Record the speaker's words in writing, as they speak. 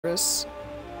Chris,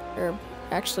 or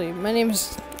actually, my name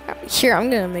is here. I'm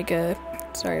gonna make a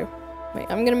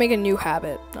I'm gonna make a new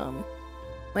habit. My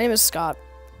name is Scott,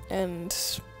 and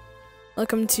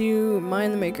welcome to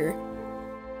Mind the Maker.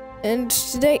 And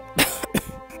today,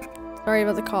 sorry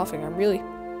about the coughing.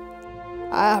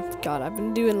 I've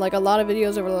been doing like a lot of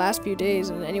videos over the last few days,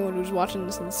 and anyone who's watching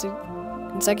this in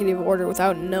consecutive order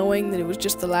without knowing that it was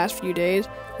just the last few days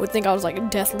would think I was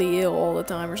like deathly ill all the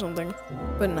time or something,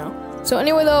 but no. So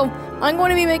anyway, though, I'm going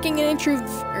to be making an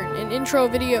intro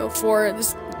video for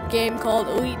this game called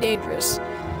Elite Dangerous.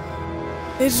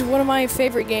 This is one of my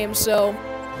favorite games, so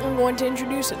I'm going to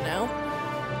introduce it now.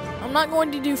 I'm not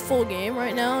going to do full game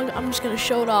right now. I'm just going to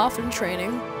show it off in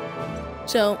training.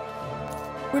 So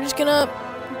we're just gonna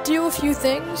do a few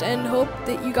things and hope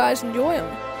that you guys enjoy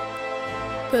them,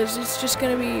 because it's just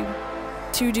gonna be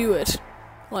to do it,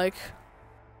 like,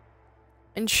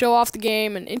 and show off the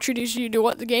game and introduce you to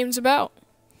what the game's about.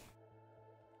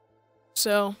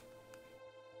 So,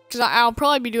 because I'll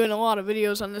probably be doing a lot of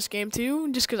videos on this game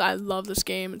too, just because I love this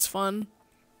game. It's fun.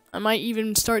 I might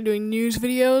even start doing news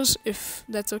videos if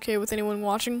that's okay with anyone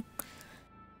watching.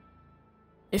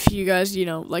 If you guys, you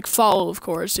know, like, follow, of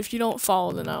course. If you don't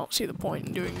follow, then I don't see the point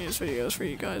in doing news videos for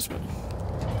you guys. But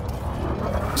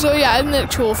so yeah, isn't it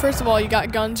cool? First of all, you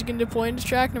got guns you can deploy and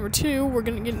distract. Number two, we're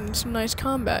gonna get into some nice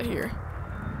combat here.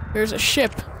 There's a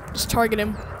ship. Just target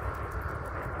him.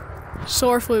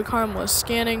 Solar fluke, harmless.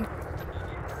 Scanning.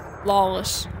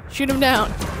 Lawless. Shoot him down.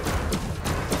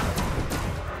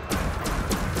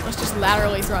 Let's just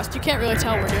laterally thrust. You can't really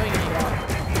tell we're doing it anymore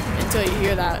until you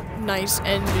hear that nice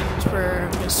engines. We're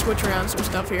gonna switch around some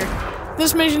stuff here.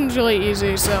 This mission's really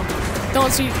easy, so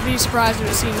don't be surprised if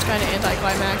it seems kind of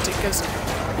anticlimactic, because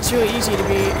it's really easy to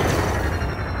beat.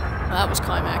 Well, that was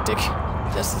climactic,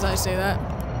 just as I say that.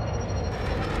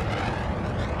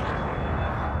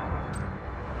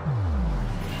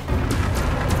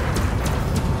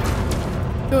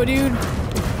 Go, dude.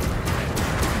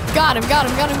 Got him.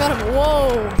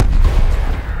 Whoa.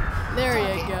 There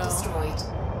you go.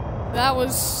 That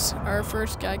was our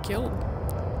first guy killed.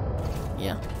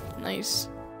 Yeah, nice.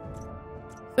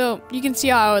 So, you can see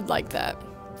how I would like that.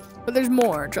 But there's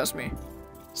more, trust me.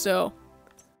 So,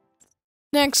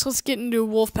 next, let's get into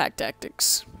Wolfpack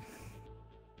tactics.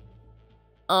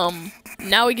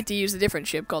 Now we get to use a different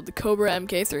ship called the Cobra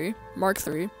Mk3, Mark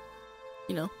III.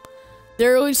 You know.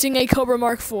 They're releasing a Cobra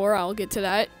Mark IV, I'll get to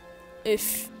that.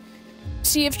 If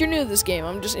you're new to this game,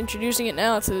 I'm just introducing it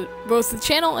now to both the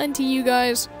channel and to you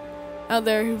guys out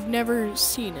there who've never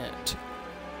seen it.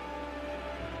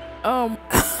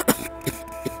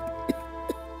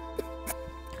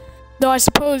 Though I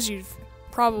suppose you've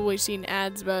probably seen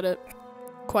ads about it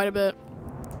quite a bit.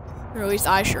 Or at least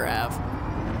I sure have.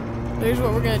 Here's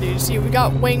what we're gonna do. See, we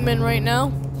got Wingman right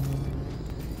now.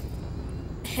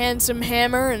 Handsome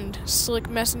Hammer and Slick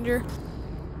Messenger,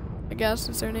 I guess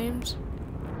is their names.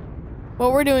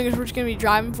 What we're doing is we're just gonna be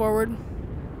driving forward.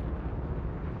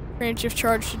 Crane shift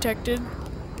charge detected.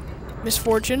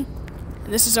 Misfortune.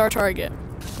 And this is our target.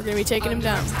 We're gonna be taking him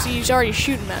down. See, he's already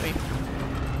shooting at me.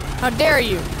 How dare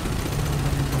you?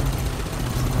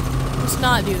 Let's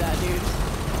not do that, dude.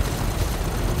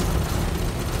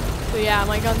 So yeah,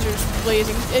 my guns are just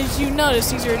blazing. As you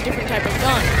notice, these are a different type of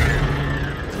gun.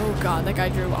 Oh god, that guy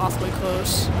drew awfully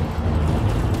close.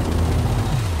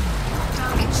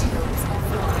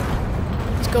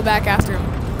 Let's go back after him.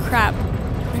 Crap.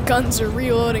 The guns are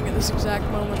reloading at this exact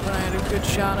moment when I had a good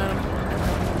shot at him.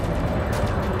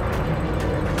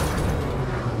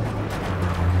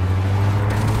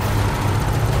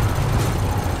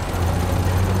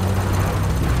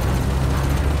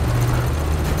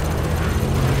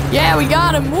 Yeah, we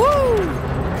got him! Woo!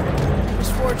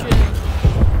 Misfortune.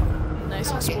 Nice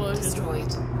explosion.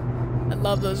 I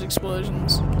love those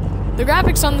explosions. The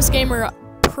graphics on this game are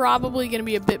probably going to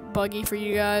be a bit buggy for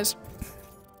you guys.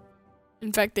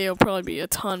 In fact, they'll probably be a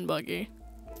ton buggy.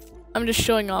 I'm just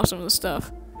showing off some of the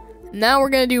stuff. Now we're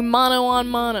going to do mono on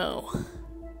mono.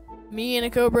 Me and a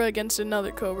Cobra against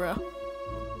another Cobra.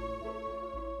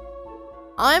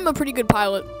 I'm a pretty good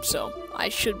pilot, so I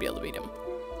should be able to beat him.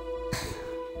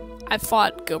 I've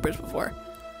fought Cobras before.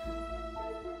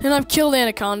 And I've killed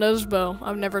anacondas, but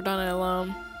I've never done it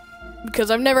alone.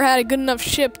 Because I've never had a good enough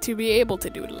ship to be able to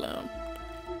do it alone.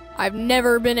 I've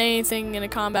never been anything in a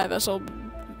combat vessel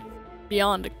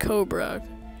beyond a Cobra.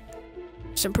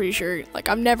 So I'm pretty sure, like,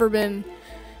 I've never been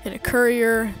in a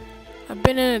courier. I've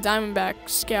been in a Diamondback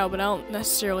scout, but I don't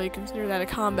necessarily consider that a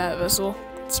combat vessel.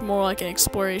 It's more like an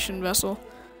exploration vessel.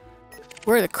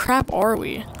 Where the crap are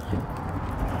we?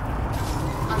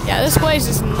 Yeah, this place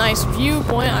is a nice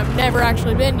viewpoint. I've never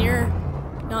actually been here.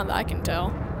 Not that I can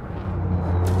tell.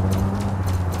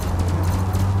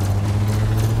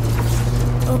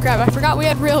 Oh crap, I forgot we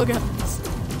had railguns.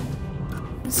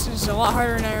 This is a lot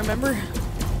harder than I remember.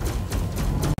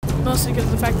 Mostly because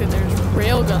of the fact that there's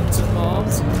railguns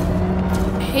involved.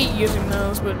 I hate using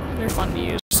those, but they're fun to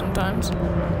use sometimes.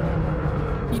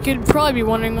 You could probably be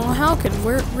wondering, well, how can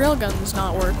railguns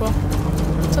not work? Well,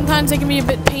 sometimes they can be a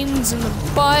bit pains in the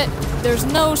butt. There's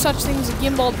no such thing as a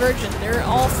gimbaled version. They're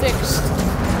all fixed.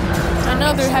 I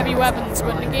know they're heavy weapons,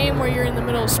 but in a game where you're in the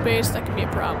middle of space, that can be a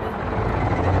problem.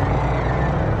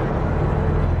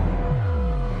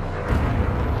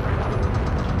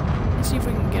 Let's see if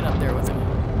we can get up there with him.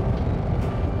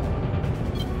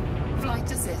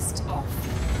 Flight assist off.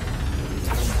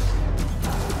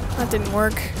 That didn't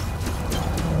work.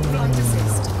 Flight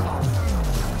assist off.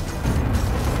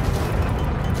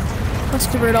 Let's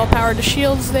divert all power to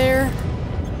shields there.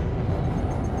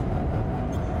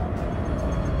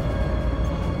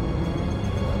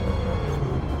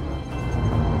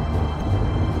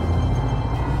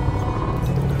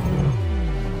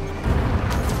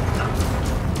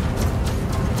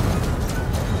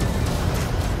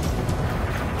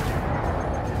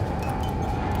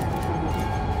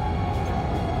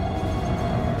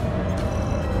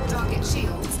 Target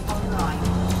shields online.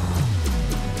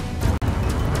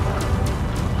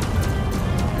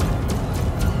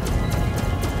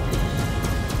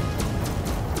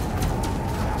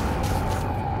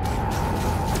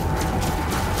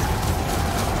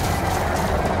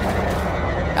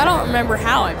 I don't remember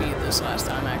how I beat this last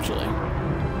time, actually.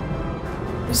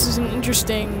 This is an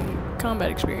interesting combat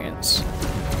experience.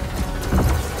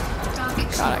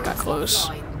 Target God, I got shields close.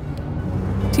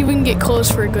 offline. See if we can get close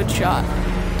for a good shot.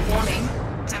 Warning,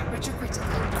 temperature critical.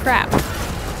 Crap. Shields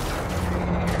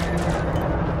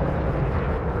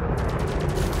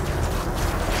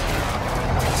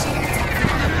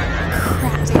offline.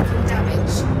 Crap. Taking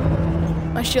damage.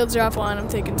 My shields are offline, I'm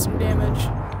taking some damage.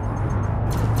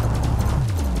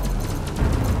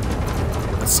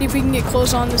 Let's see if we can get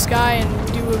close on this guy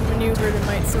and do a maneuver that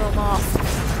might throw him off.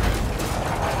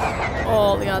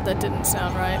 Oh god, that didn't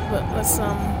sound right, but let's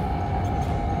try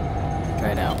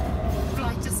it out.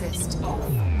 Flight assist off.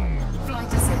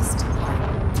 Flight assist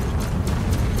on.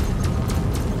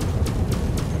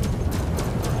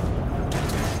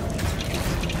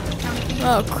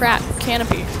 Oh crap,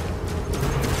 canopy.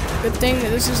 Good thing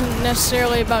that this isn't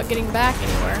necessarily about getting back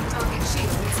anywhere. Target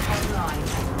shields online.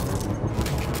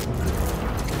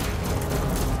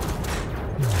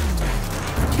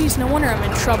 Jeez, no wonder I'm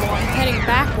in trouble. I'm heading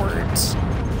backwards.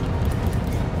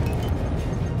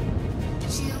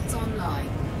 Shields online.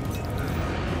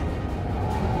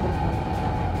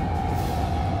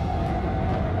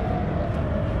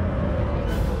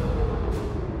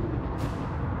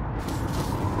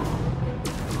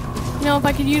 You know, if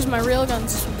I could use my railguns,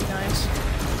 this would be nice.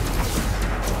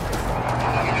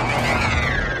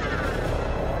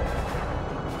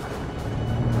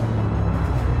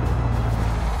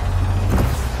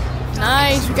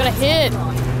 Nice, we got a hit.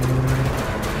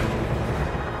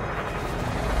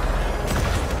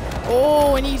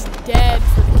 Oh, and he's dead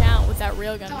for the count with that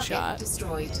railgun Target shot.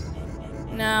 destroyed.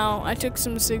 Now, I took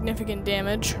some significant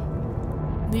damage.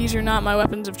 These are not my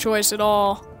weapons of choice at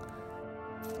all.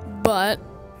 But,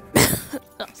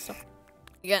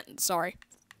 again, sorry.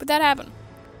 But that happened.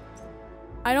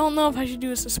 I don't know if I should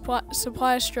do a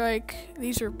supply strike.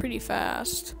 These are pretty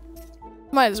fast.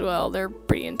 Might as well. They're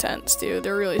pretty intense, too.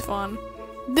 They're really fun.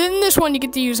 Then this one, you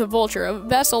get to use a Vulture, a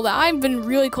vessel that I've been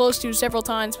really close to several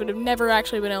times, but have never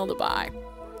actually been able to buy.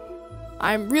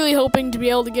 I'm really hoping to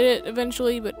be able to get it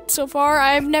eventually, but so far,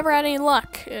 I've never had any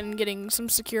luck in getting some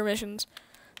secure missions.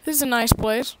 This is a nice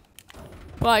place.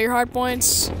 Pull out your hard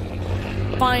points.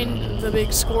 Find the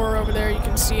big score over there. You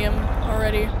can see him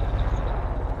already.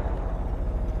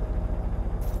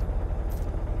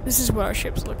 This is what our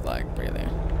ships look like, really.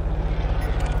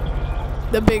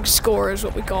 The big score is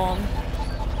what we call them,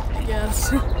 I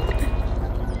guess.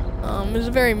 It's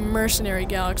a very mercenary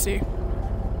galaxy.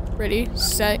 Ready,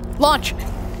 set, launch!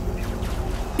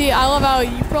 See, I love how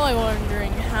you're probably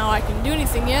wondering how I can do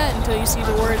anything yet until you see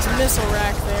the words missile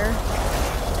rack there.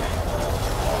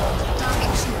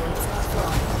 Target shields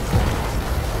offline.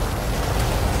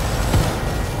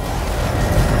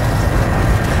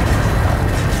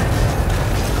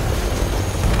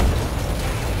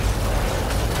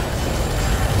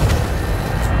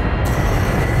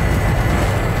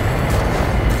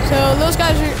 So those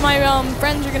guys are, my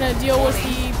friends are gonna deal with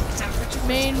the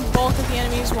main bulk of the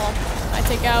enemies while I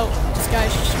take out this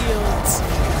guy's shields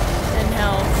and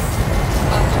health.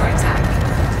 Under attack.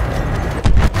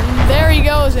 And there he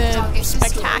goes, a Target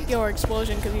spectacular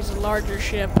explosion because he's a larger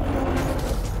ship.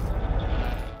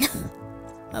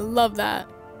 I love that.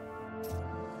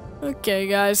 Okay,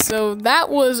 guys, so that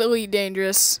was Elite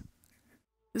Dangerous.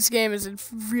 This game is a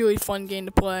really fun game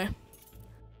to play.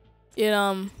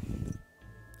 Oh,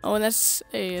 and that's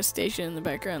a station in the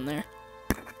background there.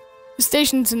 The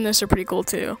stations in this are pretty cool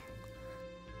too.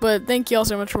 But thank you all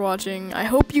so much for watching. I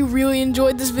hope you really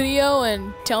enjoyed this video,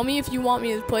 and tell me if you want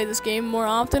me to play this game more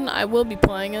often. I will be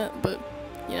playing it, but,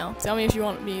 you know, tell me if you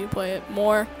want me to play it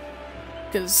more,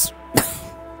 because,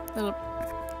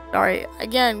 sorry,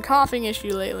 again, coughing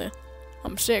issue lately.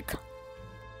 I'm sick.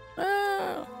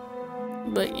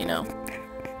 But, you know,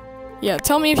 yeah,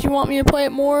 tell me if you want me to play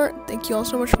it more. Thank you all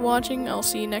so much for watching. I'll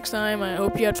see you next time. I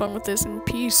hope you had fun with this, and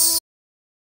peace.